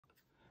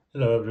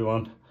Hello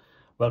everyone,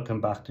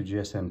 welcome back to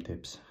GSM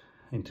Tips.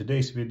 In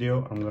today's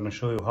video I'm going to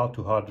show you how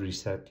to hard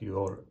reset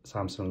your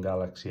Samsung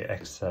Galaxy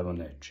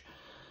S7 Edge.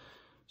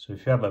 So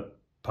if you have a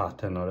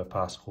pattern or a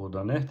passcode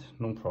on it,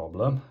 no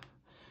problem.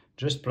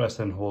 Just press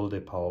and hold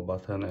the power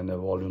button and the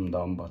volume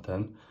down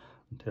button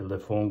until the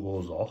phone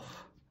goes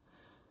off.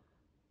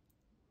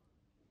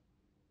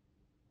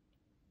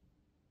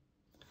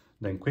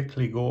 Then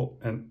quickly go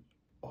and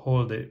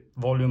hold the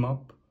volume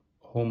up,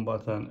 home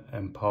button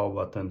and power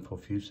button for a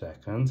few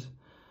seconds.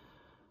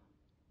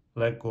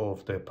 Let go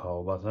of the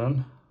power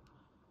button.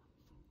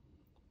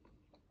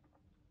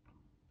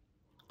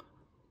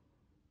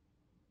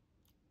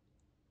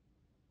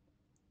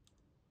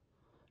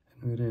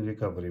 And we're in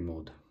recovery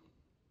mode.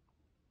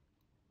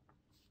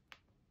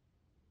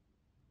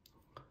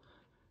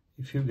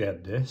 If you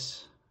get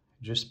this,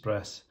 just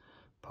press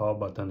power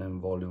button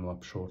and volume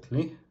up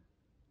shortly.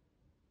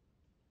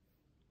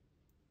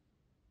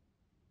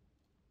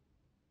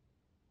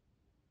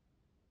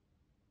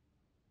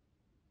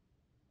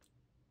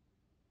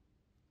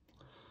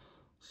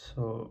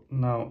 So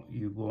now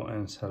you go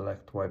and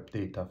select wipe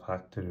data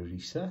factory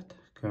reset,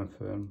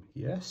 confirm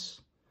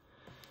yes,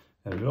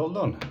 and we're all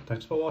done.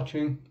 Thanks for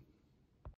watching.